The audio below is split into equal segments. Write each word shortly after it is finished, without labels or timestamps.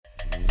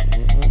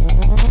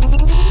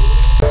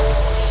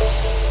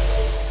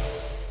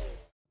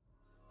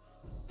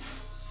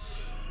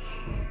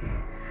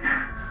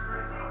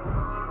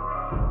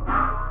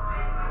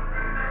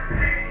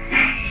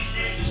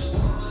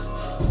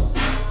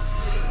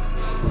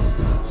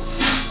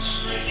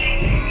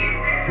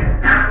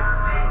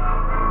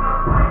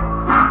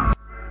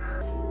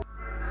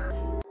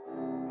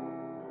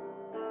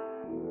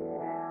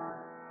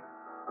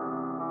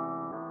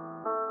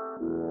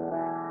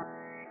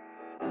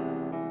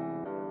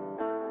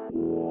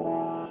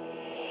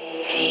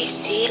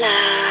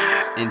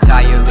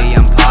Entirely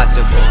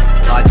impossible,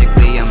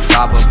 logically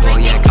improbable,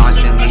 yet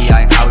constantly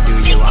how do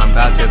you? I'm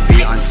about to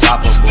be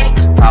unstoppable,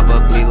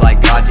 probably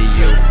like God to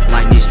you.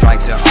 Lightning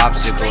strikes are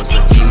obstacles,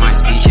 but see my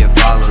speech, it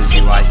follows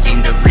you. I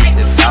seem to reap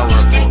the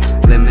powerful,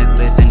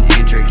 limitless and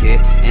intricate,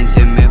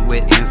 intimate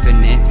with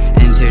infinite.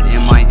 Entered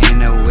in my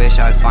inner wish,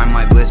 I find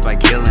my bliss by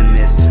killing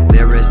this.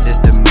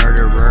 Lyricist a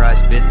murderer, I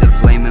spit the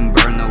flame and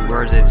burn the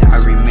words. It's I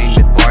remain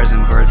with bars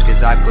and verbs,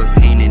 cause I put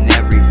pain in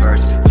every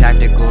verse.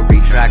 Tactical,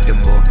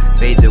 retractable,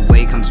 fades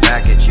away, comes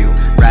back at you.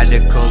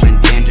 Radical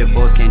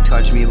intangibles can't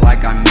touch me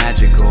like I'm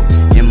magical.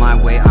 In my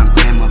way I'm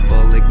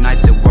flammable,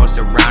 ignites the world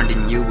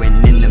surrounding you.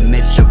 And in the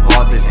midst of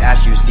all this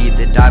ash, you see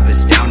that I've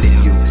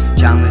astounded you.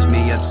 Challenge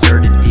me,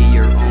 absurdity,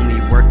 you're only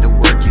worth the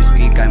word you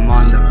speak. I'm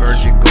on the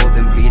verge of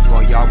golden beats,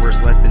 while y'all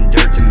worth less than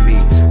dirt to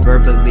me.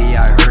 Verbally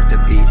I hurt the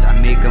beats, I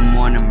make them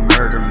wanna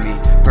murder me.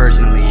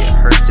 Personally it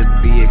hurts to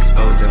be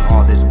exposed to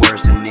all this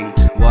worsening.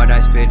 What I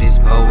spit is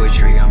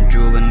poetry, I'm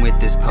drooling with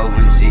this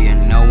potency,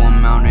 and no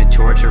amount of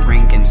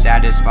torturing can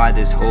satisfy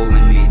this hole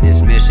in me.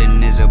 This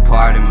mission is a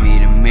part of me,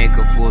 to make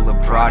a fool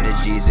of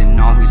prodigies, and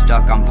all who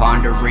stuck on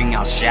pondering,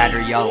 I'll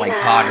shatter y'all like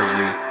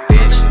pottery.